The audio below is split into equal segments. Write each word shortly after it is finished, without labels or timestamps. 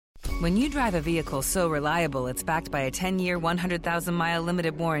When you drive a vehicle so reliable it's backed by a 10-year, 100,000-mile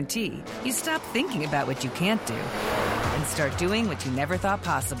limited warranty, you stop thinking about what you can't do and start doing what you never thought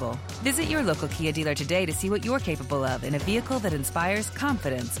possible. Visit your local Kia dealer today to see what you're capable of in a vehicle that inspires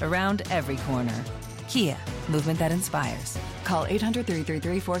confidence around every corner. Kia, movement that inspires. Call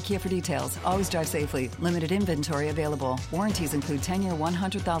 800-333-4KIA for details. Always drive safely. Limited inventory available. Warranties include 10-year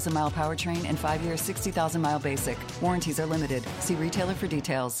 100,000-mile powertrain and 5-year 60,000-mile basic. Warranties are limited. See retailer for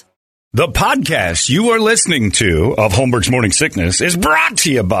details. The podcast you are listening to of Holmberg's Morning Sickness is brought to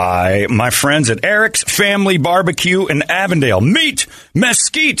you by my friends at Eric's Family Barbecue in Avondale. Meet,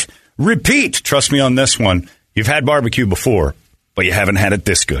 mesquite, repeat. Trust me on this one. You've had barbecue before, but you haven't had it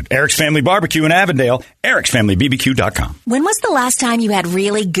this good. Eric's Family Barbecue in Avondale, ericsfamilybbq.com. When was the last time you had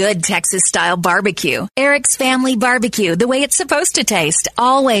really good Texas-style barbecue? Eric's Family Barbecue, the way it's supposed to taste.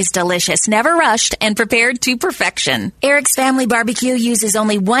 Always delicious, never rushed, and prepared to perfection. Eric's Family Barbecue uses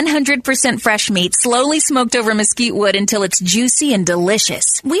only 100% fresh meat, slowly smoked over mesquite wood until it's juicy and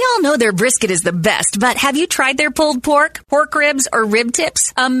delicious. We all know their brisket is the best, but have you tried their pulled pork, pork ribs, or rib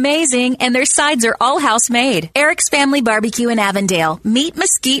tips? Amazing, and their sides are all house-made. Eric's Family Barbecue in Avondale. Meet,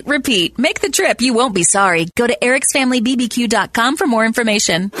 mesquite, repeat. Make the trip. You won't be sorry. Go to ericsfamilybbq.com for more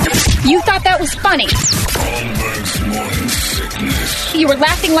information. You thought that was funny. Holmberg's Morning Sickness. You were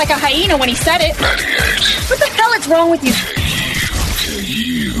laughing like a hyena when he said it. 98. What the hell is wrong with you?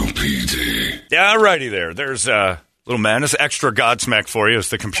 KUPD. Yeah, righty there. There's a little madness. Extra Godsmack for you as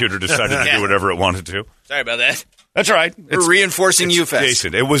the computer decided to do whatever it wanted to. Sorry about that. That's all right. We're reinforcing UFES.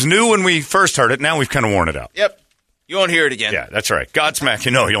 Jason, it was new when we first heard it. Now we've kind of worn it out. Yep. You won't hear it again. Yeah, that's right. Godsmack,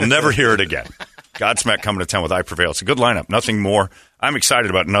 you'll never hear it again. Godsmack coming to town with I Prevail. It's a good lineup. Nothing more. I'm excited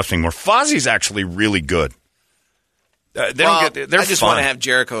about Nothing More. Fozzie's actually really good. They're I just fun. want to have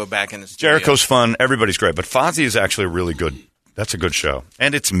Jericho back in the studio. Jericho's fun. Everybody's great. But Fozzie is actually really good. That's a good show.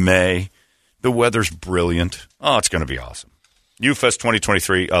 And it's May. The weather's brilliant. Oh, it's going to be awesome. UFest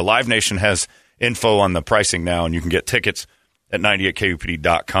 2023. Live Nation has info on the pricing now, and you can get tickets at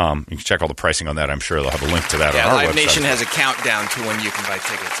 98kupd.com. You can check all the pricing on that. I'm sure they'll have a link to that on our Live website. Nation has a countdown to when you can buy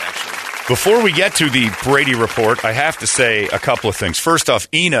tickets, actually. Before we get to the Brady Report, I have to say a couple of things. First off,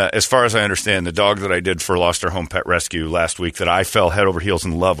 Ina, as far as I understand, the dog that I did for Lost Our Home Pet Rescue last week that I fell head over heels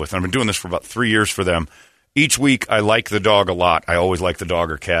in love with, and I've been doing this for about 3 years for them. Each week, I like the dog a lot. I always like the dog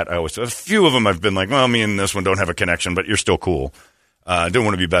or cat. A few of them I've been like, well, me and this one don't have a connection, but you're still cool. Didn't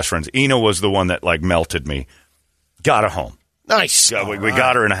want to be best friends. Ina was the one that melted me. Got a home. Nice. We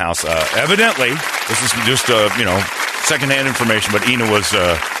got her in a house. Evidently, this is just secondhand information, but Ina was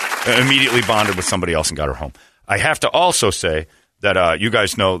immediately bonded with somebody else and got her home. I have to also say that you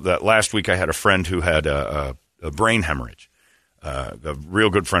guys know that last week I had a friend who had a brain hemorrhage. A real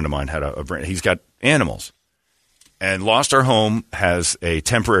good friend of mine had a brain. He's got animals. And Lost Our Home has a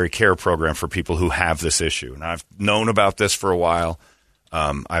temporary care program for people who have this issue. And I've known about this for a while.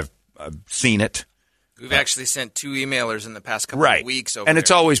 I've seen it. We've actually sent 2 emailers in the past couple of weeks. And it's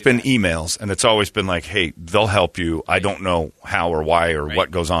always been emails, and it's always been like, hey, they'll help you. I don't know how or why or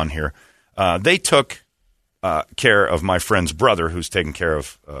what goes on here. They took care of my friend's brother, who's taking care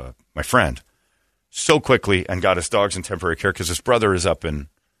of my friend, so quickly and got his dogs in temporary care because his brother is up in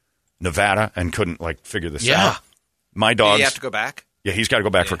Nevada and couldn't figure this out. My dogs. Did he have to go back? Yeah, he's got to go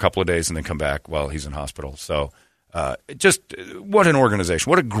back for a couple of days and then come back while he's in hospital. So just what an organization,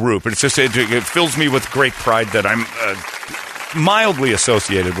 what a group. It's just it fills me with great pride that I'm mildly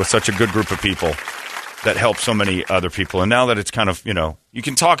associated with such a good group of people that help so many other people. And now that it's kind of, you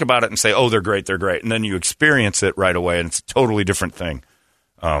can talk about it and say, oh, they're great. And then you experience it right away, and it's a totally different thing.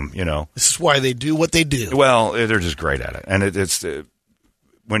 This is why they do what they do. Well, they're just great at it. And it's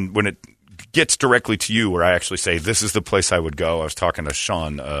when it gets directly to you where I actually say, this is the place I would go. I was talking to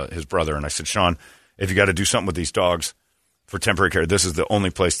Sean, his brother, and I said, Sean, if you got to do something with these dogs for temporary care, this is the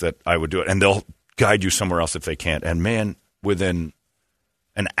only place that I would do it. And they'll guide you somewhere else if they can't. And, man, within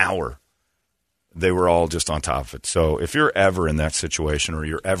an hour, they were all just on top of it. So if you're ever in that situation or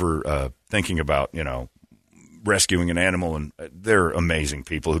you're ever thinking about, rescuing an animal, and they're amazing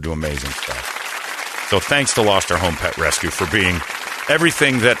people who do amazing stuff. So thanks to Lost Our Home Pet Rescue for being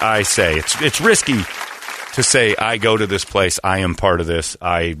everything that I say. It's risky to say I go to this place, I am part of this,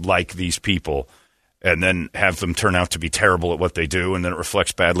 I like these people, and then have them turn out to be terrible at what they do, and then it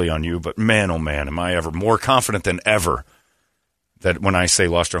reflects badly on you. But man, oh man, am I ever more confident than ever that when I say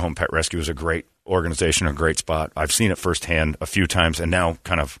Lost Our Home Pet Rescue is a great organization, a great spot. I've seen it firsthand a few times and now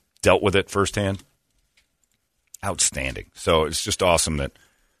kind of dealt with it firsthand. Outstanding. So it's just awesome that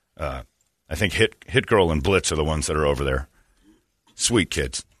I think Hit Girl and Blitz are the ones that are over there. Sweet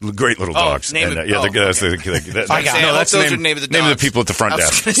kids. Great little dogs. Name and, it. that's the name of the people at the front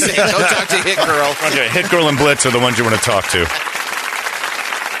desk. Don't talk to Hit Girl. Okay, Hit Girl and Blitz are the ones you want to talk to.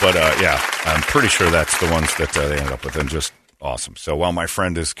 But, I'm pretty sure that's the ones that they ended up with, and just awesome. So while my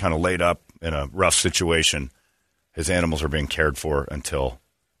friend is kind of laid up in a rough situation, his animals are being cared for until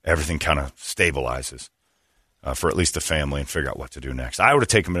everything kind of stabilizes for at least the family and figure out what to do next. I would have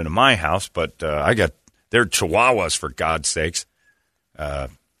taken them into my house, but they're Chihuahuas, for God's sakes.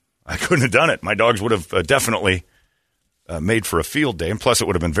 I couldn't have done it. My dogs would have definitely made for a field day, and plus it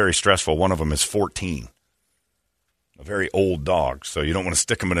would have been very stressful. One of them is 14, a very old dog, so you don't want to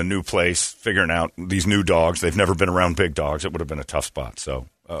stick them in a new place, figuring out these new dogs. They've never been around big dogs. It would have been a tough spot. So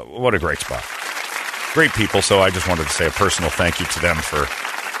what a great spot. Great people, so I just wanted to say a personal thank you to them for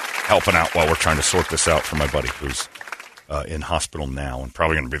helping out while we're trying to sort this out for my buddy who's in hospital now and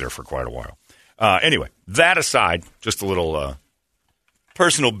probably going to be there for quite a while. Anyway, that aside, just a little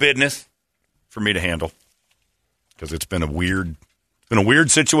personal business for me to handle because it's been a weird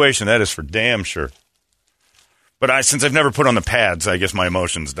situation. That is for damn sure. But since I've never put on the pads, I guess my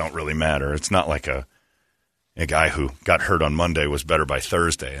emotions don't really matter. It's not like a guy who got hurt on Monday was better by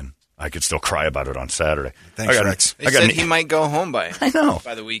Thursday, and I could still cry about it on Saturday. Thanks, Rex. They said he might go home by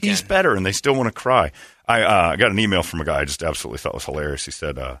the weekend. He's better, and they still want to cry. I got an email from a guy I just absolutely thought was hilarious. He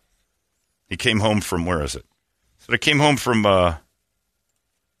said he came home from, where is it? So I came home from, I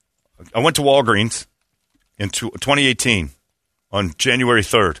went to Walgreens in 2018 on January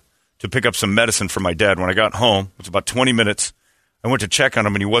 3rd to pick up some medicine for my dad. When I got home, it was about 20 minutes. I went to check on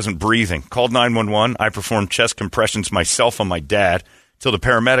him, and he wasn't breathing. Called 911. I performed chest compressions myself on my dad till the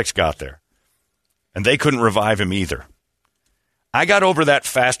paramedics got there. And they couldn't revive him either. I got over that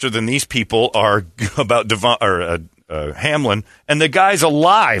faster than these people are about Hamlin, and the guy's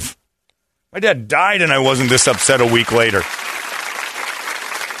alive. My dad died, and I wasn't this upset a week later.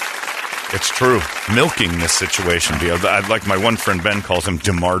 It's true. Milking this situation. Like my one friend Ben calls him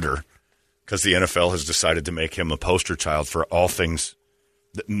DeMartyr, because the NFL has decided to make him a poster child for all things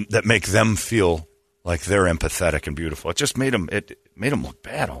that make them feel like they're empathetic and beautiful. It just made him look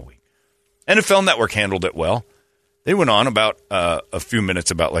bad all week. NFL Network handled it well. They went on about a few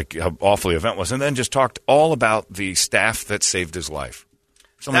minutes about like how awful the event was, and then just talked all about the staff that saved his life.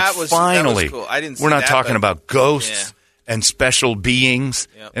 So that was cool. I didn't. We're not talking about ghosts and special beings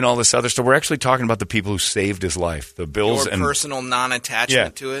and all this other stuff. We're actually talking about the people who saved his life. The Bills and personal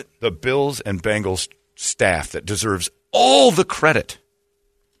non-attachment to it. The Bills and Bengals staff that deserves all the credit.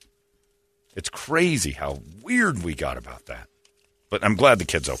 It's crazy how weird we got about that. But I'm glad the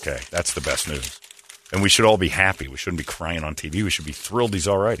kid's okay. That's the best news. And we should all be happy. We shouldn't be crying on TV. We should be thrilled he's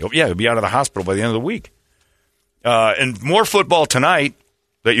all right. He'll be out of the hospital by the end of the week. And more football tonight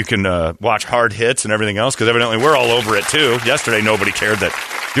that you can watch hard hits and everything else, because evidently we're all over it too. Yesterday nobody cared that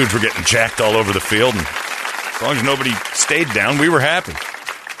dudes were getting jacked all over the field. And as long as nobody stayed down, we were happy.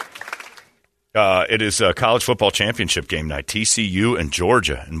 It is a college football championship game night, TCU and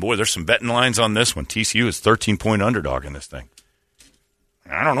Georgia. And, boy, there's some betting lines on this one. TCU is 13-point underdog in this thing.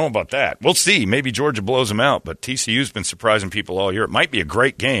 I don't know about that. We'll see. Maybe Georgia blows them out, but TCU's been surprising people all year. It might be a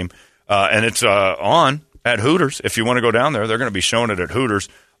great game, and it's on at Hooters. If you want to go down there, they're going to be showing it at Hooters.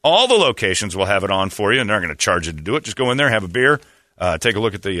 All the locations will have it on for you, and they're not going to charge you to do it. Just go in there, have a beer, take a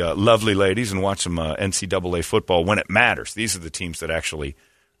look at the lovely ladies, and watch some NCAA football when it matters. These are the teams that actually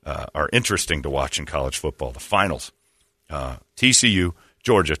are interesting to watch in college football. The finals, TCU,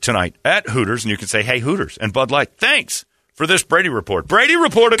 Georgia, tonight at Hooters, and you can say, hey, Hooters, and Bud Light, thanks for this Brady Report. Brady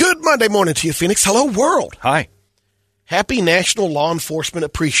reported. Good Monday morning to you, Phoenix. Hello, world. Hi. Happy National Law Enforcement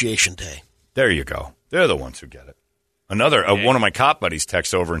Appreciation Day. There you go. They're the ones who get it. One of my cop buddies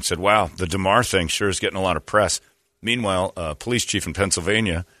texted over and said, wow, the DeMar thing sure is getting a lot of press. Meanwhile, a police chief in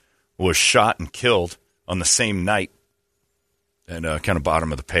Pennsylvania was shot and killed on the same night. And kind of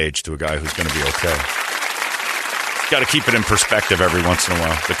bottom of the page to a guy who's going to be okay. Got to keep it in perspective every once in a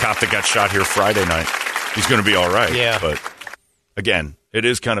while. The cop that got shot here Friday night, he's going to be all right. Yeah. But, again, it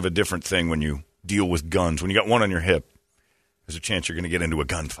is kind of a different thing when you deal with guns. When you got one on your hip, there's a chance you're going to get into a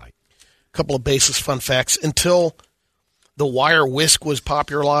gunfight. A couple of basis fun facts. Until the wire whisk was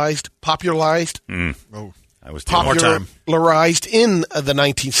popularized. I was popularized in the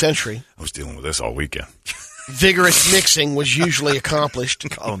 19th century. I was dealing with this all weekend. Vigorous mixing was usually accomplished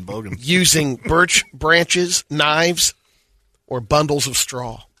using birch branches, knives, or bundles of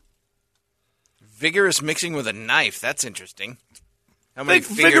straw. Vigorous mixing with a knife. That's interesting. How many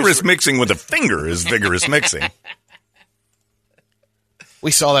vigorous mixing with a finger is vigorous mixing.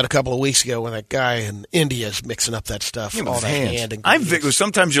 We saw that a couple of weeks ago when that guy in India is mixing up that stuff. All that hand and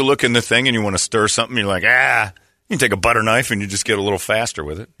sometimes you look in the thing and you want to stir something. You're like, You can take a butter knife and you just get a little faster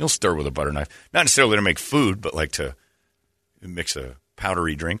with it. You'll stir with a butter knife. Not necessarily to make food, but like to mix a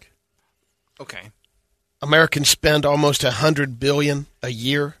powdery drink. Okay. Americans spend almost $100 billion a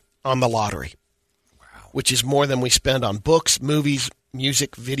year on the lottery. Wow. Which is more than we spend on books, movies,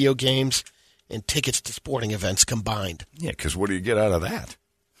 music, video games, and tickets to sporting events combined. Yeah, because what do you get out of that?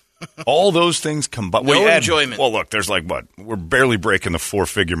 All those things combined. No enjoyment. Well, look, there's like what? We're barely breaking the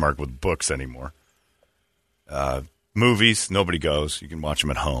 4-figure mark with books anymore. Movies, nobody goes. You can watch them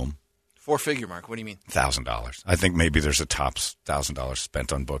at home. 4-figure mark. What do you mean? $1,000. I think maybe there's a tops $1,000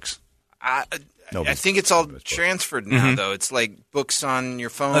 spent on books. I think it's all transferred now, though. It's like books on your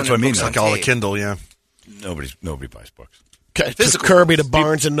phone. That's what I mean. Like all the Kindle, yeah. Nobody buys books. Took Kirby to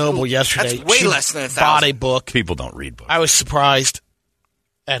Barnes & Noble yesterday. That's way She less than $1,000. Bought a book. People don't read books. I was surprised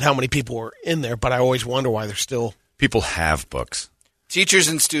at how many people were in there, but I always wonder why they're still... People have books. Teachers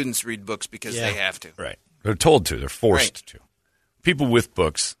and students read books because they have to. Right. They're told to. They're forced to. People with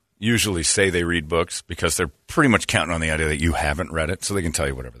books usually say they read books because they're pretty much counting on the idea that you haven't read it, so they can tell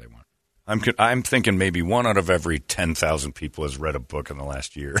you whatever they want. I'm thinking maybe 1 out of every 10,000 people has read a book in the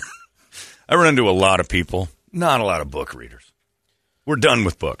last year. I run into a lot of people, not a lot of book readers. We're done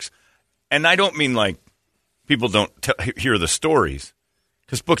with books. And I don't mean like people don't hear the stories,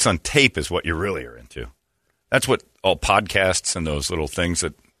 because books on tape is what you really are into. That's what all podcasts and those little things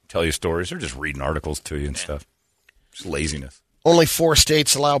that tell you stories, they're just reading articles to you and stuff. Just laziness. Only 4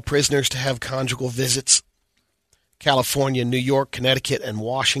 states allow prisoners to have conjugal visits: California, New York, Connecticut, and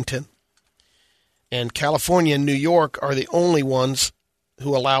Washington. And California and New York are the only ones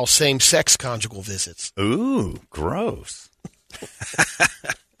who allow same-sex conjugal visits. Ooh, gross.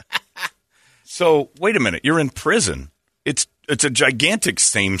 So, wait a minute. You're in prison. It's a gigantic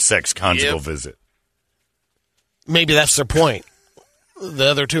same-sex conjugal visit. Maybe that's their point. The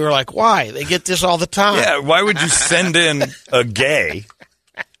other two are like, why? They get this all the time. Yeah, why would you send in a gay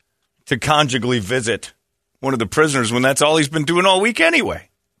to conjugally visit one of the prisoners when that's all he's been doing all week anyway?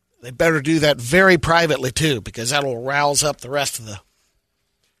 They better do that very privately, too, because that'll rouse up the rest of the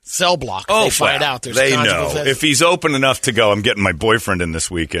cell block if they find out there's they conjugal know. visits. If he's open enough to go, I'm getting my boyfriend in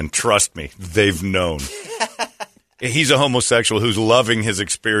this weekend. Trust me, they've known. He's a homosexual who's loving his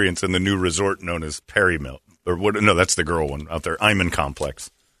experience in the new resort known as Perry Mill. Or what? No, that's the girl one out there, Iman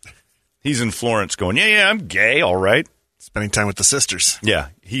Complex. He's in Florence going, yeah, I'm gay, all right. Spending time with the sisters. Yeah,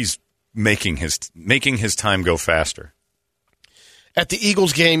 he's making his time go faster. At the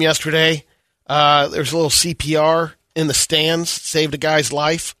Eagles game yesterday, there's a little CPR in the stands, saved a guy's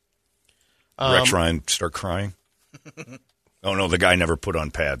life. Rex Ryan start crying. Oh, no, the guy never put on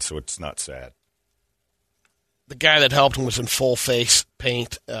pads, so it's not sad. The guy that helped him was in full face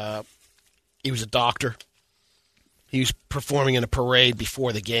paint. He was a doctor. He was performing in a parade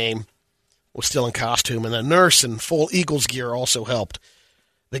before the game, was still in costume, and a nurse in full Eagles gear also helped.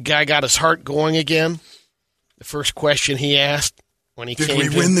 The guy got his heart going again. The first question he asked when he came Did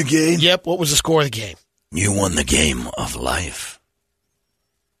we win the game? Yep, what was the score of the game? You won the game of life.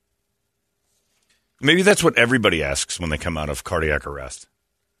 Maybe that's what everybody asks when they come out of cardiac arrest.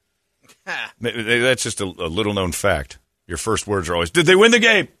 That's just a little-known fact. Your first words are always, did they win the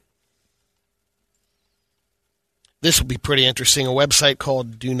game? This will be pretty interesting. A website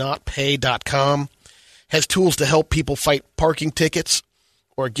called DoNotPay.com has tools to help people fight parking tickets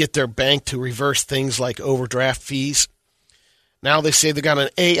or get their bank to reverse things like overdraft fees. Now they say they got an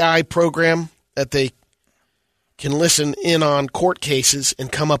AI program that they can listen in on court cases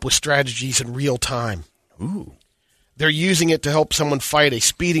and come up with strategies in real time. Ooh. They're using it to help someone fight a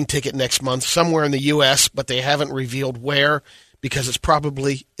speeding ticket next month somewhere in the U.S., but they haven't revealed where because it's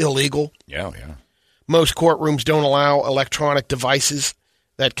probably illegal. Yeah. Most courtrooms don't allow electronic devices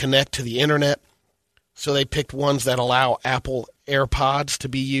that connect to the internet, so they picked ones that allow Apple AirPods to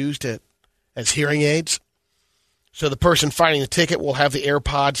be used as hearing aids. So the person fighting the ticket will have the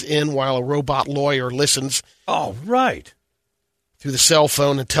AirPods in while a robot lawyer listens. Oh, right. Through the cell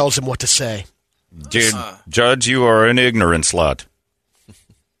phone and tells him what to say. Judge, you are an ignorant slut.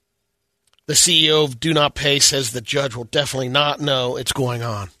 The CEO of Do Not Pay says the judge will definitely not know it's going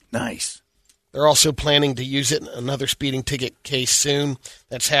on. Nice. They're also planning to use it in another speeding ticket case soon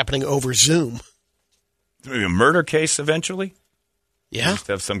that's happening over Zoom. Maybe a murder case eventually? Yeah. Just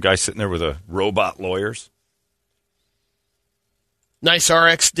have some guy sitting there with a robot lawyers.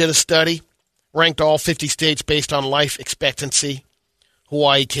 NiceRx did a study, ranked all 50 states based on life expectancy.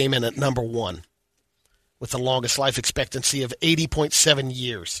 Hawaii came in at number 1 with the longest life expectancy of 80.7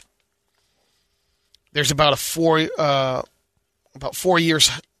 years. There's about 4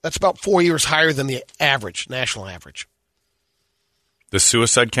 years. That's about 4 years higher than the average, national average. The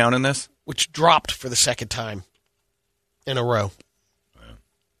suicide count in this? Which dropped for the second time in a row.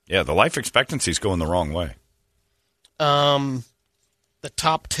 Yeah, the life expectancy is going the wrong way. The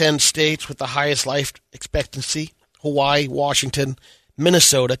top 10 states with the highest life expectancy: Hawaii, Washington,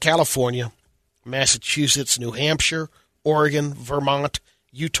 Minnesota, California, Massachusetts, New Hampshire, Oregon, Vermont,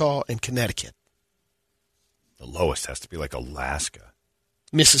 Utah, and Connecticut. The lowest has to be like Alaska.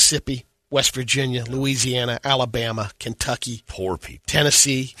 Mississippi, West Virginia, Louisiana, Alabama, Kentucky, Poor people.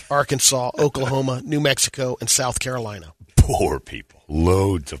 Tennessee, Arkansas, Oklahoma, New Mexico, and South Carolina. Poor people.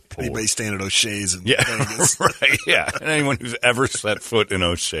 Loads of poor. Anybody staying at O'Shea's in Yeah, Vegas. right. Yeah, and anyone who's ever set foot in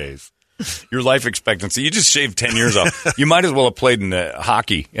O'Shea's. Your life expectancy, you just shaved 10 years off. You might as well have played in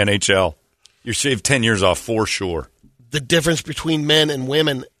hockey, NHL. You shaved 10 years off for sure. The difference between men and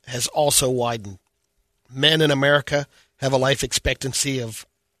women has also widened. Men in America have a life expectancy of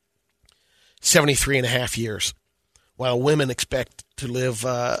 73 and a half years, while women expect to live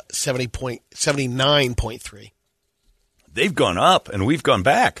 79.3. They've gone up, and we've gone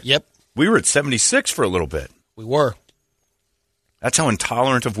back. Yep. We were at 76 for a little bit. We were. That's how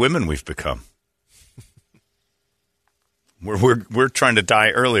intolerant of women we've become. We're trying to die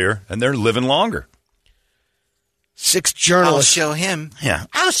earlier, and they're living longer. 6 journalists. I'll show him. Yeah.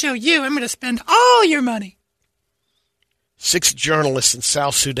 I'll show you. I'm going to spend all your money. 6 journalists in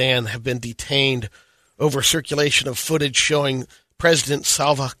South Sudan have been detained over circulation of footage showing President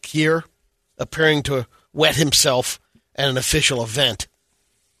Salva Kiir appearing to wet himself at an official event.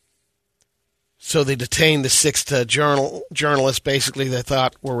 So they detained the 6 journalists, basically, they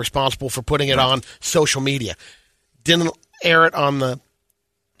thought were responsible for putting it on social media. Didn't air it on the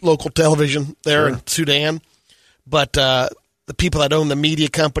local television there in Sudan, but the people that own the media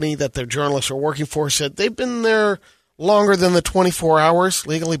company that their journalists are working for said they've been there longer than the 24 hours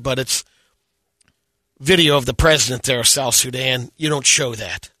legally, but it's video of the president there of South Sudan. You don't show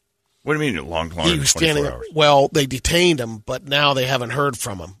that. What do you mean longer He than was 24 hours? Well, they detained him, but now they haven't heard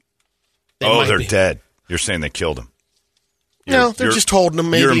from him. They're dead. You're saying they killed him. No, they're just holding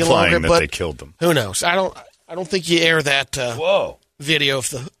him maybe You're implying longer, that but they killed them. Who knows? I don't think you air that Whoa. video of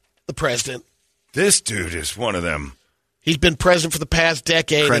the president. This dude is one of them. He's been president for the past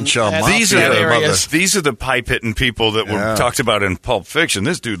decade. Crenshaw and Mafia. These are the pipe-hitting people that were talked about in Pulp Fiction.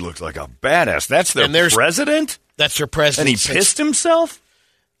 This dude looks like a badass. That's their president? That's their president. And he pissed himself?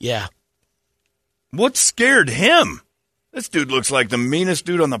 Yeah. What scared him? This dude looks like the meanest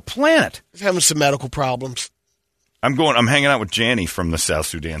dude on the planet. He's having some medical problems. I'm hanging out with Janny from the South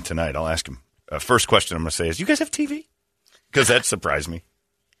Sudan tonight. I'll ask him. First question I'm going to say is, you guys have TV? Because that surprised me.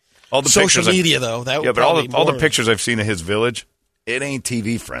 All the social pictures media, though. That would but probably all the pictures I've seen of his village, it ain't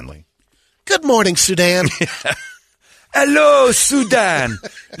TV friendly. Good morning, Sudan. Hello, Sudan.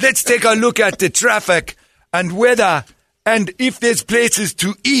 Let's take a look at the traffic and weather and if there's places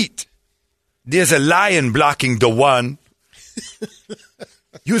to eat. There's a lion blocking the one.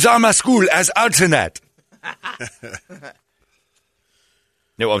 Use our school as alternate. I'm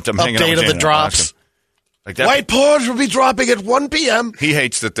hanging out Update with of the Jane, drops. Like that. White porridge will be dropping at 1 p.m. He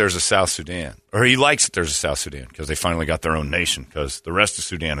hates that there's a South Sudan, or he likes that there's a South Sudan because they finally got their own nation. Because the rest of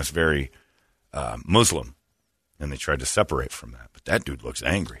Sudan is very Muslim, and they tried to separate from that. But that dude looks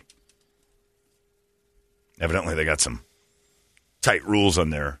angry. Evidently, they got some tight rules on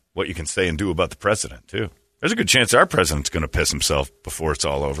there what you can say and do about the president too. There's a good chance our president's going to piss himself before it's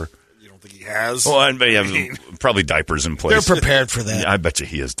all over. You don't think he has? Well, probably diapers in place. They're prepared for that. I bet you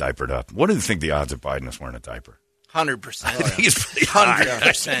he is diapered up. What do you think the odds of Biden is wearing a diaper? 100%. I think he's pretty high.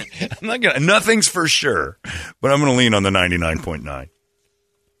 100%. I'm not gonna. Nothing's for sure, but I'm going to lean on the 99.9.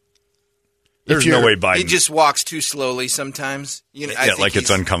 There's no way Biden. He just walks too slowly sometimes. You know, I think like it's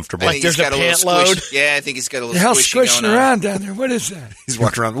uncomfortable. I think Like there's he's got a pant little load? squish. Yeah, I think he's got a little. The hell's squishy squishing going on. around down there? What is that? He's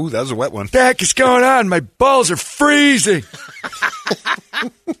walking around. Ooh, that was a wet one. The heck is going on? My balls are freezing.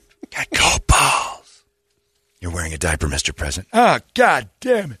 Got cold balls. You're wearing a diaper, Mr. President. Oh, God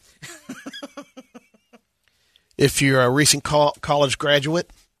damn it. If you're a recent college graduate,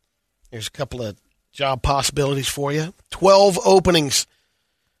 there's a couple of job possibilities for you. 12 openings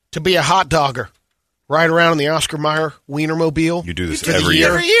to be a hot dogger. Ride around in the Oscar Mayer Wienermobile. You do this For the every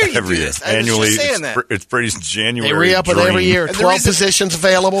year. year. Every year you do this. I was Annually, just saying that. it's Brady's January They re-up it dream. every year. And the 12 reason- positions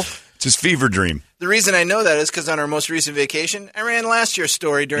available. It's his fever dream. The reason I know that is because on our most recent vacation, I ran last year's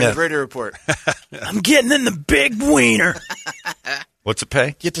story during the Brady Report. I'm getting in the big wiener. What's it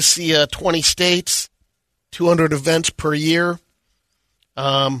pay? Get to see 20 states, 200 events per year.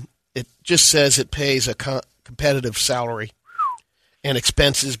 It just says it pays a competitive salary, and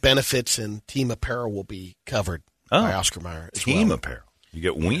expenses, benefits, and team apparel will be covered by Oscar Mayer. as Team well. apparel. You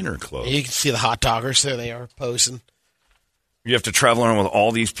get wiener clothes. You can see the hot doggers. There they are posing. You have to travel around with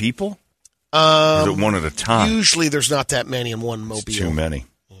all these people? Is it one at a time? Usually there's not that many in one mobile. It's too many.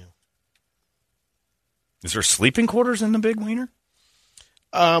 Yeah. Is there sleeping quarters in the big wiener?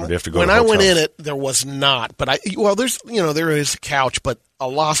 Or do you have to go when to I went hotels? in it, there was not. But there is a couch, but a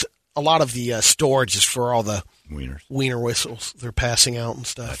lot of the storage is for all the wiener whistles they're passing out and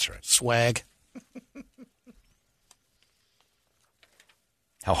stuff. That's right. Swag.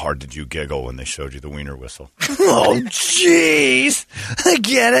 How hard did you giggle when they showed you the wiener whistle? Oh, jeez. I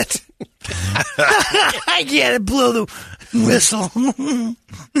get it. I get it. Blow the whistle.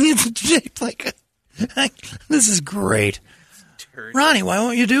 It's shaped like this is great. Ronnie, why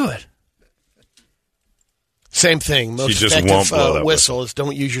won't you do it? Same thing. Most She just effective won't blow that whistle is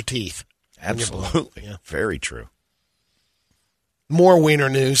don't use your teeth. Absolutely. Yeah. Very true. More wiener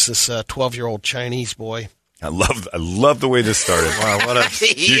news. This 12-year-old Chinese boy. I love the way this started. Wow, what a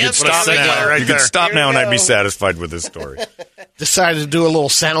you could stop segue now. right You could there. stop now, and I'd be satisfied with this story. Decided to do a little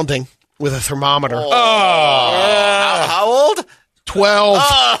sounding with a thermometer. How old? 12.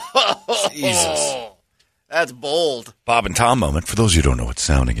 Jesus. That's bold. Bob and Tom moment. For those who don't know what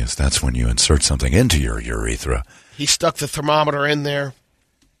sounding is, that's when you insert something into your urethra. He stuck the thermometer in there,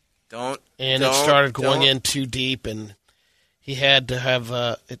 Don't. and it started going in too deep, and he had to have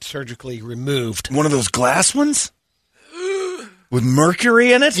it surgically removed. One of those glass ones with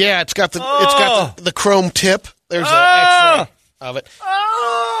mercury in it. Yeah, it's got the chrome tip. There's an X-ray of it.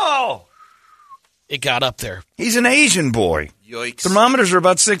 Oh, It got up there. he's an Asian boy. Yikes. Thermometers are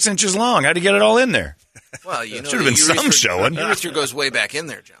about 6 inches long. How'd he get it all in there? Well, you know, Should have been some urethra- showing. Urethra goes way back in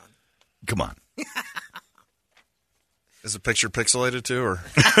there, John. Come on. Is the picture pixelated too, or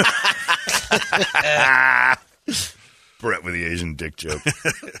Brett with the Asian dick joke.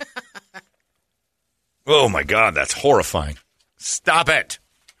 Oh, my God. That's horrifying. Stop it.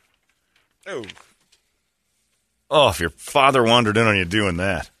 Oh, if your father wandered in on you doing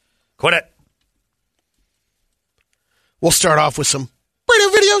that. Quit it. We'll start off with some radio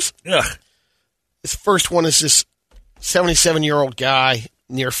videos. Ugh. This first one is this 77-year-old guy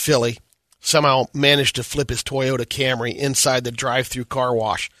near Philly somehow managed to flip his Toyota Camry inside the drive-through car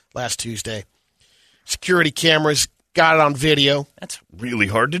wash last Tuesday. Security cameras got it on video. That's really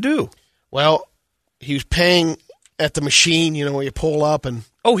hard to do. Well, he was paying at the machine, where you pull up and...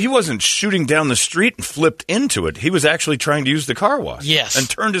 Oh, he wasn't shooting down the street and flipped into it. He was actually trying to use the car wash. Yes. And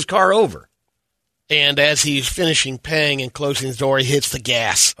turned his car over. And as he's finishing paying and closing his door, he hits the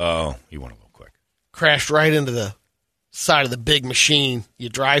gas. Oh, he went a little quick. Crashed right into the side of the big machine you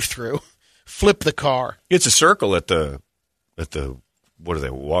drive through. Flip the car. It's a circle at the what are they,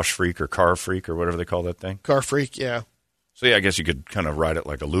 Wash Freak or Car Freak or whatever they call that thing? Car freak, yeah. So, yeah, I guess you could kind of ride it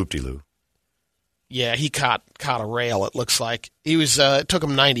like a loop-de-loop. Yeah, he caught a rail, it looks like. He was it took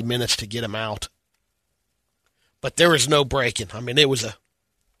him 90 minutes to get him out. But there was no braking. I mean, it was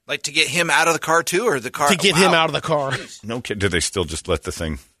Like to get him out of the car, too, or the car? to get him out of the car. No kid. Did they still just let the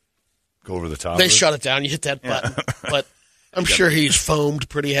thing go over the top? They of it? shut it down. You hit that button. But I'm sure he's foamed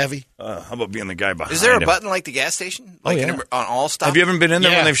pretty heavy. How about being the guy behind Is there a him? button like the gas station? Oh, Like yeah. on all stop? Have you ever been in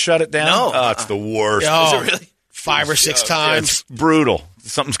there Yeah. when they've shut it down? No. Oh, it's the worst. Oh, Is it really? 5 or 6 times. It's brutal.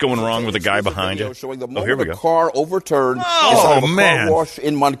 Something's going wrong with the guy behind you. Showing the Oh, moment here we a go. car overturned Oh, inside of a man. car wash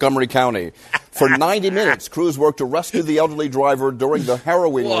in Montgomery County. For 90 minutes, crews worked to rescue the elderly driver during the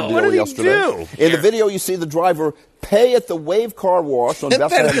harrowing ordeal what did he yesterday. do? In the video, you see the driver pay at the Wave Car Wash on And then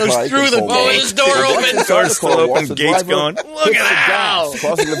Bethlehem goes Pike. through in the Colwell. gate. His door He gets opens. inside Door's the still car wash, open, the gate's driver going. hits the gas,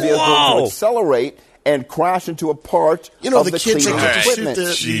 causing the vehicle Whoa. to accelerate and crash into a part You know, of the the kids that cleaning get to shoot equipment.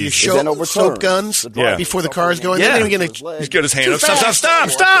 the Is then overturned. soap guns Yeah. before the car's going. Yeah. They're not even gonna, He's got his hand up.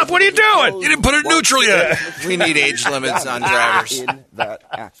 Stop. What are you doing? you didn't put it in neutral yet? We need age limits on drivers. In that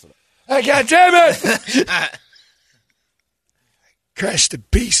accident. Hey, God damn it. Crash the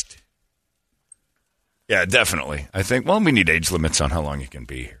beast. Yeah, definitely. I think, well, we need age limits on how long you can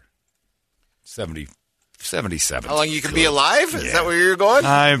be here. 77. How long you can be alive? Is that where you're going?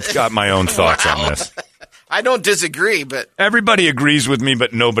 I've got my own thoughts on this. I don't disagree, but Everybody agrees with me,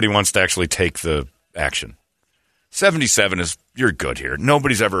 but nobody wants to actually take the action. 77 is, you're good here.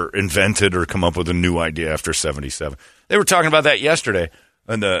 Nobody's ever invented or come up with a new idea after 77. They were talking about that yesterday,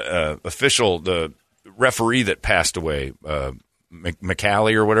 and the referee that passed away,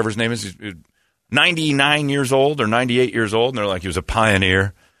 McCallie or whatever his name is, he's 99 years old or 98 years old, and they're like, he was a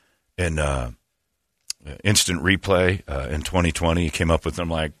pioneer in instant replay in 2020. He came up with them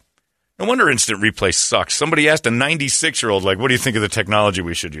like, no wonder instant replay sucks. Somebody asked a 96-year-old, like, what do you think of the technology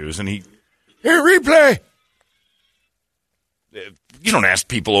we should use? And he, here, replay. You don't ask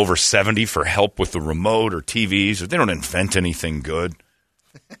people over 70 for help with the remote or TVs. They don't invent anything good.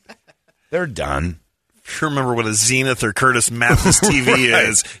 They're done. You remember what a Zenith or Curtis Mathis TV Right.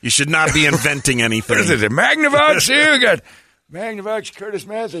 is. You should not be inventing anything. What is it? Magnavox? Here we got Magnavox, Curtis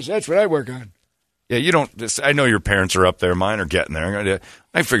Mathis. That's what I work on. Yeah, you don't. I know your parents are up there. Mine are getting there.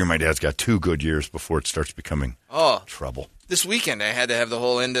 I figure my dad's got 2 good years before it starts becoming trouble. This weekend I had to have the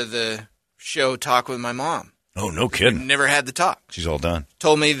whole end of the show talk with my mom. Oh, no kidding. Never had the talk. She's all done.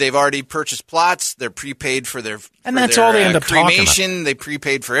 Told me they've already purchased plots. They're prepaid for their And that's all they end up talking about. cremation. They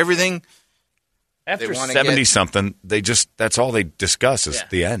prepaid for everything. After They wanna 70-something, that's all they discuss is Yeah.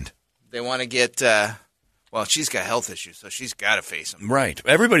 the end. They want to get. Well, she's got health issues, so she's got to face them. Right.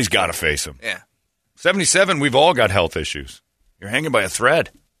 Everybody's got to face them. Yeah. 77, we've all got health issues. You're hanging by a thread.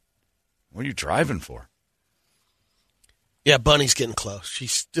 What are you driving for? Yeah, Bunny's getting close.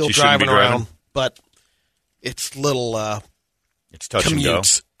 She's still She shouldn't be driving around, driving? but it's little It's touch and go.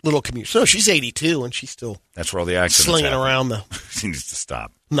 commutes. Little commutes. No, she's 82, and she's still That's where all the accidents slinging happen. around the She needs to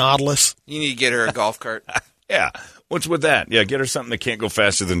stop. Nautilus. You need to get her a golf cart. Yeah. What's with that? Yeah, get her something that can't go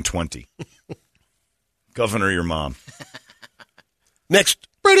faster than 20. Governor your mom. Next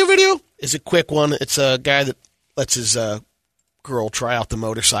radio video is a quick one. It's a guy that lets his girl try out the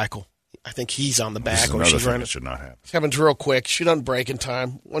motorcycle. I think he's on the This back is or another she's thing running. that should not happen. It happens real quick. She doesn't break in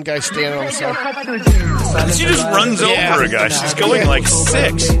time. One guy's standing on the side. She just runs over a guy. She's going like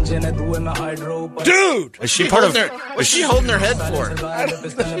 6. Dude! Is she part of... What's she holding her head for?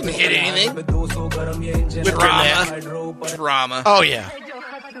 She didn't hit anything. Drama. Oh, yeah.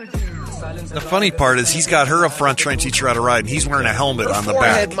 The funny part is he's got her up front trying to teach her how to ride, and he's wearing a helmet on the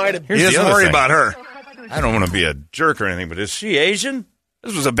Forehead back. might have He Here's the doesn't other worry thing. about her. I don't want to be a jerk or anything, but is she Asian?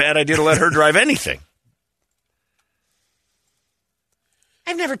 This was a bad idea to let her drive anything.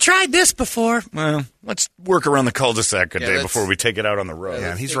 I've never tried this before. Well, let's work around the cul-de-sac a day let's- before we take it out on the road.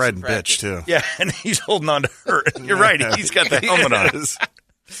 Yeah, and he's take riding some practice. bitch, too. Yeah, and he's holding on to her. You're right. He's got the helmet on.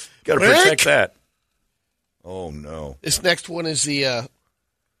 Got to protect that. Oh, no. This next one is the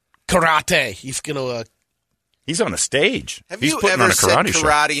karate. He's going to... He's on a stage. Have He's you putting ever on a said karate show.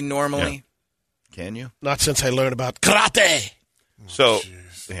 karate normally? Can you? not since I learned about karate. So,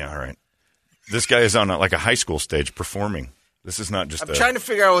 yeah, all right. This guy is on like a high school stage performing. This is not just I'm trying to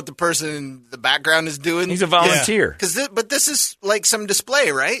figure out what the person in the background is doing. He's a volunteer. But this is like some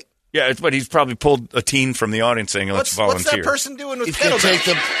display, right? Yeah, but he's probably pulled a teen from the audience saying, let's volunteer. What's that person doing with He's going to take kettlebells?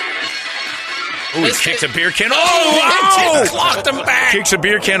 the... Oh, he kicks a beer can. Oh! Clocked him back. Kicks a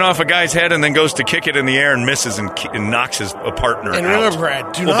beer can off a guy's head and then goes to kick it in the air and misses and knocks his partner And out. remember,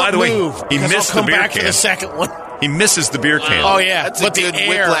 Brad, do Oh, not by the way, move. he because missed I'll the come beer back can. for the second one. He misses the beer can. Oh, yeah. That's a but the good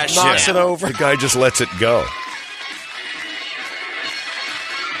air whiplash knocks shot. it over. The guy just lets it go.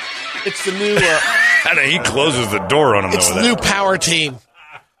 It's the new... And he closes the door on him. it's though, the with new that. power team.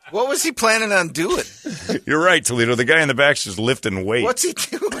 What was he planning on doing? You're right, Toledo. The guy in the back's just lifting weight. What's he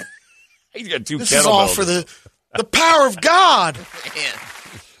doing? He's got 2 This is all kettlebells. for the power of God. Man.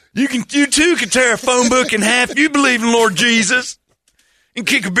 You too can tear a phone book in half. You believe in Lord Jesus. And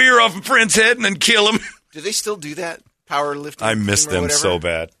kick a beer off a friend's head and then kill him. Do they still do that? Powerlifting? I miss team or them whatever? so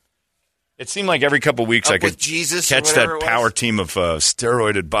bad. It seemed like every couple weeks Up I could with Jesus or catch that whatever it was? power team of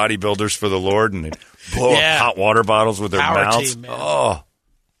steroided bodybuilders for the Lord, and they'd blow Yeah. up hot water bottles with their Power mouths. team, man. Oh,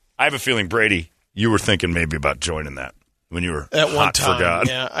 I have a feeling, Brady, you were thinking maybe about joining that when you were At hot one time, for God.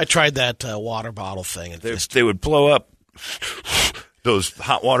 yeah. I tried that water bottle thing. And They would blow up those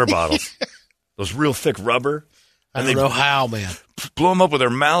hot water bottles, those real thick rubber. I don't know how, man. Blow them up with their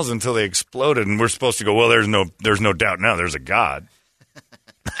mouths until they exploded, and we're supposed to go, well, there's no doubt now. There's a God.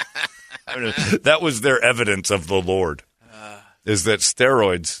 I mean, that was their evidence of the Lord, is that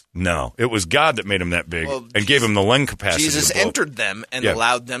steroids, no. It was God that made him that big and gave him the lung capacity. Jesus to blow up. entered them and Yeah.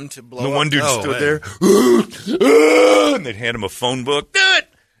 allowed them to blow The up. one dude Oh, stood hey. there, and they'd hand him a phone book. Do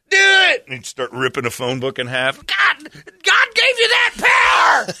it! And he'd start ripping a phone book in half. God gave you that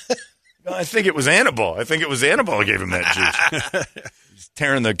power! No, I think it was Annabelle. I think it was Annabelle who gave him that juice. He's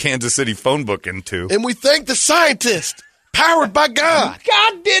tearing the Kansas City phone book in two. And we thank the scientist, powered by God.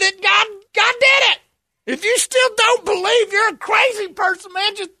 God did it. God did it. If you still don't believe, you're a crazy person,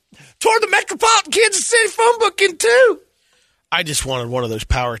 man. Just tore the Metropolitan Kansas City phone book in two. I just wanted one of those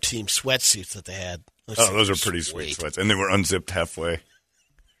power team sweatsuits that they had. Those are pretty sweet sweats. And they were unzipped halfway.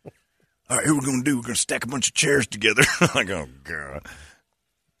 All right, here we're going to do. We're going to stack a bunch of chairs together. Like, oh, God.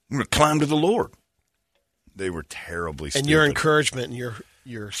 I'm going to climb to the Lord. They were terribly stupid. And your encouragement and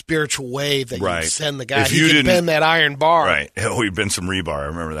your spiritual wave that Right. you send the guy. If He you can didn't- bend that iron bar. Right. Oh, he'd been some rebar. I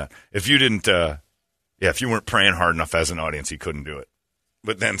remember that. If you didn't, if you weren't praying hard enough as an audience, he couldn't do it.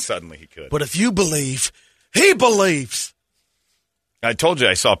 But then suddenly he could. But if you believe, he believes. I told you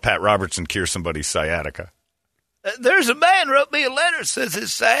I saw Pat Robertson cure somebody's sciatica. There's a man wrote me a letter says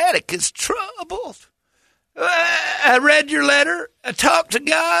his sciatic is troubled. I read your letter. I talked to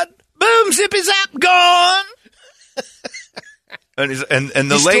God. Boom, zippy zap, gone. And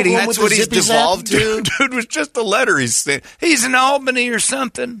the He's lady, still going That's with what the he's zippy zap? devolved to. dude, was just a letter. He's in Albany or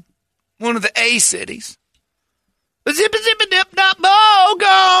something, one of the A cities. But zippy dip dop ball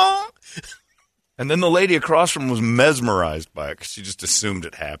gone. And then the lady across from him was mesmerized by it because she just assumed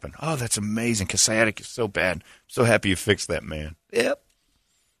it happened. Oh, that's amazing. Because sciatic is so bad. So happy you fixed that, man. Yep.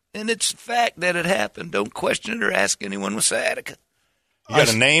 And it's a fact that it happened. Don't question it or ask anyone with sciatica. You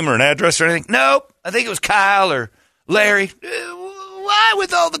got a name or an address or anything? Nope. I think it was Kyle or Larry. Why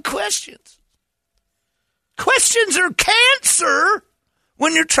with all the questions? Questions are cancer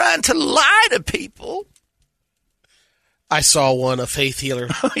when you're trying to lie to people. I saw one, a faith healer.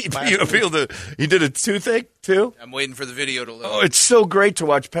 He did a toothache, too? I'm waiting for the video to load. Oh, it's so great to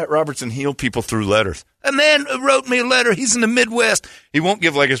watch Pat Robertson heal people through letters. A man wrote me a letter. He's in the Midwest. He won't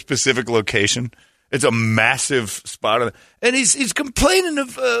give like a specific location. It's a massive spot. And he's complaining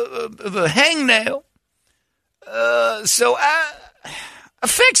of a hangnail. So I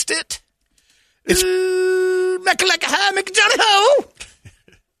fixed it. It's Johnny Ho.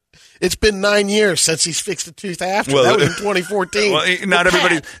 It's been 9 years since he's fixed a tooth after. That was in 2014. Well, not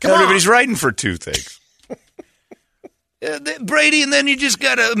everybody's writing for toothaches. Brady, and then you just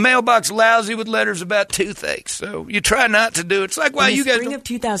got a mailbox lousy with letters about toothaches. So you try not to do it. It's like, why you guys... In the spring of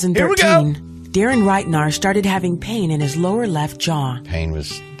 2013, Here we go. Darren Reitnar started having pain in his lower left jaw. Pain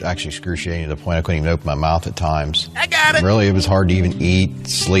was actually excruciating to the point I couldn't even open my mouth at times. I got it. Really, it was hard to even eat,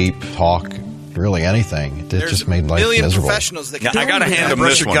 sleep, talk, really anything. It just made life million miserable. Professionals that Now, I got to hand him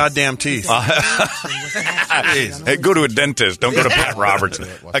Brush this your one. goddamn teeth. Hey, go to a dentist. Don't go to Pat Robertson.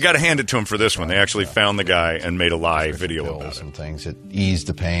 I got to hand it to him for this one. They actually found the guy and made a live video about it. And things. It eased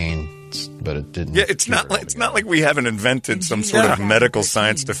the pain, but it didn't. Yeah, it's not like we haven't invented some sort of medical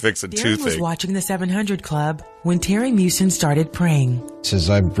science to fix a Darren was toothache. watching the 700 Club when Terry Mewson started praying.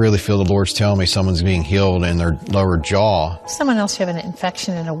 Says, I really feel the Lord's telling me someone's being healed in their lower jaw. Someone else having an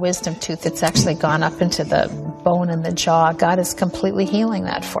infection in a wisdom tooth that's actually gone up into the bone in the jaw. God is completely healing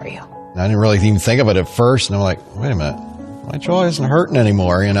that for you. I didn't really even think of it at first, and I'm like, wait a minute, my jaw isn't hurting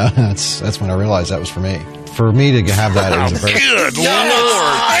anymore. You know, that's when I realized that was for me. For me to have that, it was a very Good Lord.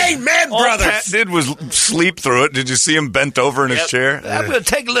 Amen, All brother. Pat did was sleep through it. Did you see him bent over in his chair? I'm going to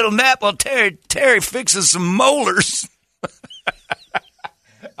take a little nap while Terry fixes some molars.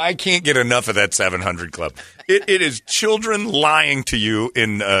 I can't get enough of that 700 Club. It is children lying to you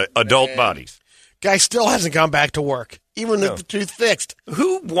in adult bodies. Guy still hasn't gone back to work, even with the tooth fixed.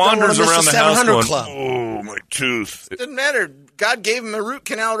 Who wanders around the house going, Club. oh, my tooth. Doesn't matter. God gave him a root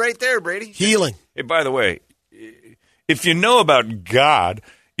canal right there, Brady. Healing. Hey, by the way, if you know about God,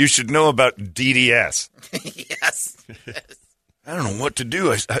 you should know about DDS. Yes. I don't know what to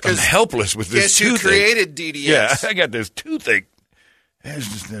do. I'm helpless with this Guess who toothache. created DDS? Yeah, I got this toothache.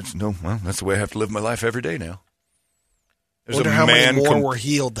 That's the way I have to live my life every day now. There's Wonder a how man many more were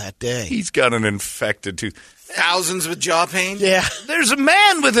healed that day. He's got an infected tooth. Thousands with jaw pain? Yeah. There's a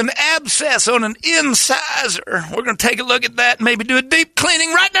man with an abscess on an incisor. We're going to take a look at that and maybe do a deep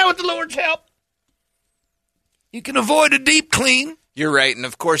cleaning right now with the Lord's help. You can avoid a deep clean. You're right, and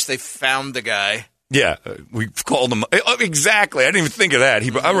of course they found the guy. Yeah, we called him. Exactly. I didn't even think of that.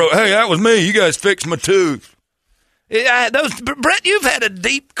 I wrote, hey, that was me. You guys fixed my tooth. Yeah, Brett, you've had a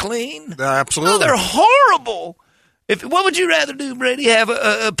deep clean. Absolutely. Oh, they're horrible. What would you rather do, Brady? Have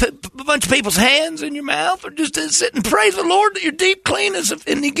a bunch of people's hands in your mouth, or just sit and praise the Lord that your deep clean is?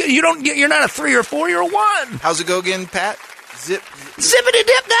 And you're not a 3 or 4, you're a 1. How's it go again, Pat? Zippity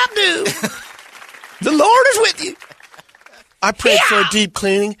dip dap do. The Lord is with you. I prayed for a deep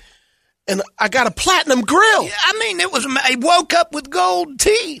cleaning, and I got a platinum grill. Yeah, I mean, I woke up with gold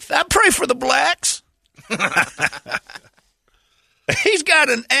teeth. I pray for the blacks. He's got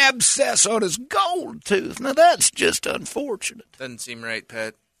an abscess on his gold tooth. Now, that's just unfortunate. Doesn't seem right,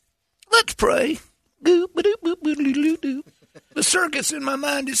 Pat. Let's pray. The circus in my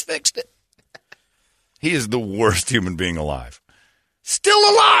mind has fixed it. He is the worst human being alive.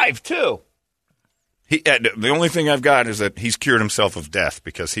 Still alive, too. The only thing I've got is that he's cured himself of death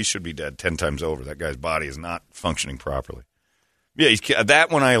because he should be dead 10 times over. That guy's body is not functioning properly. Yeah, that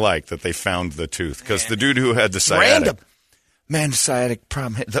one I like, that they found the tooth, because the dude who had the sciatic. Random. Man, sciatic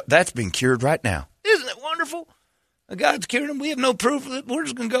problem, that's being cured right now. Isn't it wonderful? God's cured him. We have no proof of it. We're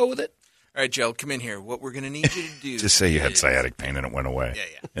just going to go with it. All right, Joe, come in here. What we're going to need you to do. Just say you had sciatic pain and it went away.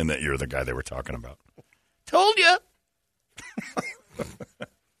 Yeah. And that you're the guy they were talking about. Told you.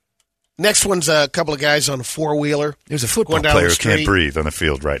 Next one's a couple of guys on a four-wheeler. There's a football going down player the who can't street. breathe on the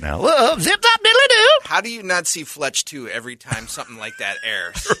field right now. Whoa, zip zop diddly doo. How do you not see Fletch 2 every time something like that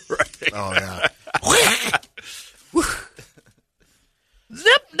airs? Right. Oh, yeah.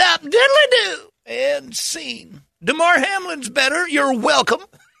 And scene. DeMar Hamlin's better. You're welcome.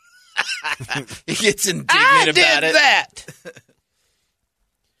 He gets indignant I about did it. that.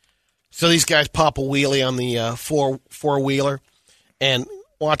 So these guys pop a wheelie on the four-wheeler, and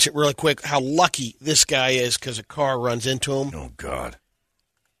watch it really quick how lucky this guy is because a car runs into him. Oh, God.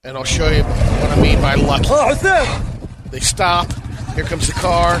 And I'll show you what I mean by lucky. Oh, what's that? They stop. Here comes the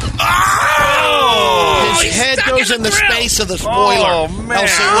car. Oh! His head goes in the space of the spoiler. Oh, man.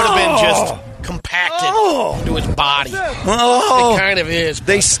 Else it would have been just compacted into his body. Oh. It kind of is.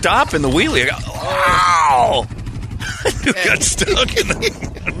 They stop in the wheelie. Wow! Dude got stuck in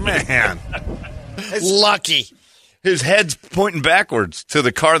the... Man. Lucky. His head's pointing backwards to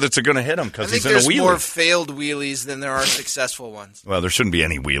the car that's going to hit him I because think he's in a there's wheelie. more failed wheelies than there are successful ones. Well, there shouldn't be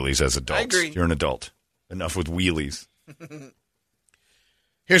any wheelies as adults. I agree. You're an adult. Enough with wheelies.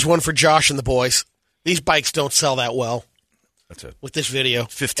 Here's one for Josh and the boys. These bikes don't sell that well. That's it. With this video.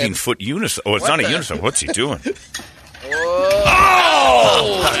 15-foot unicycle. Oh, it's not a unicycle. What's he doing?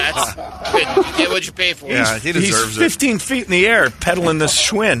 Oh! That's good. You get what you pay for. Yeah, he deserves He's 15 feet in the air pedaling this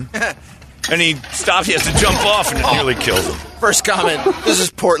Schwinn. And he stops. He has to jump off, and it nearly kills him. First comment. This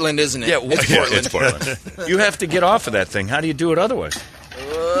is Portland, isn't it? Yeah, it's Portland. it's Portland. You have to get off of that thing. How do you do it otherwise? You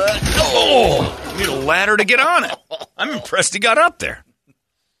need a ladder to get on it. I'm impressed he got up there.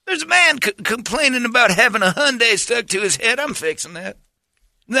 There's a man complaining about having a Hyundai stuck to his head. I'm fixing that.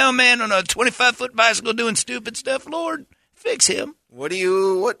 Now a man on a 25-foot bicycle doing stupid stuff. Lord, fix him. What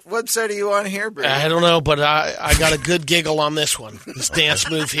website are you on here, Brady? I don't know, but I got a good giggle on this one. This dance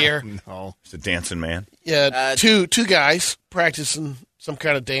move here. No. It's a dancing man. Yeah, two guys practicing some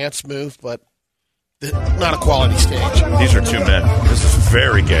kind of dance move, but not a quality stage. These are two men. This is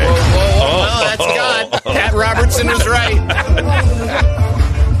very gay. Whoa, that's God. Pat Robertson was right.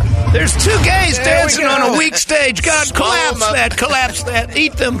 There's two gays dancing on a weak stage. God, Swallow collapse that.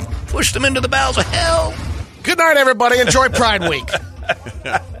 Eat them. Push them into the bowels of hell. Good night, everybody. Enjoy Pride Week.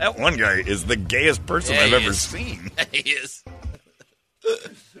 That one guy is the gayest person I've ever seen. He is.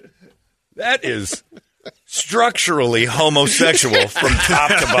 That is structurally homosexual from top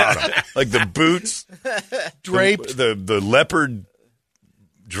to bottom. Like the boots, draped, the leopard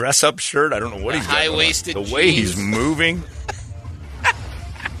dress-up shirt. I don't know what he's got. High-waisted The way jeans. he's moving.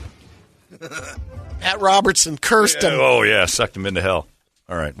 Pat Robertson cursed him. Oh, yeah. Sucked him into hell.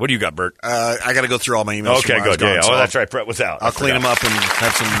 All right. What do you got, Bert? I got to go through all my emails. Okay, from where I was good. Yeah. gone, so Oh, that's right. Brett was out. I'll clean them up and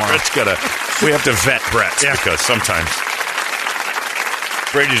have some more. Brett's got to... We have to vet Brett because sometimes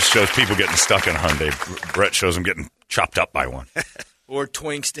Brady just shows people getting stuck in a Hyundai. Brett shows them getting chopped up by one. Or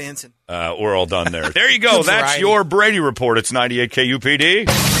twinks dancing. We're all done there. There you go. That's your Brady Report. It's 98 KUPD.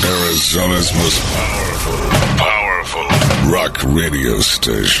 Arizona's most powerful rock radio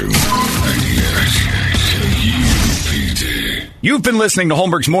station. 98 KUPD. You've been listening to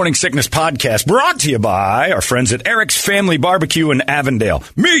Holmberg's Morning Sickness Podcast, brought to you by our friends at Eric's Family Barbecue in Avondale.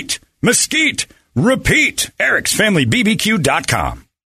 Meet, mesquite, repeat. Eric'sFamilyBBQ.com.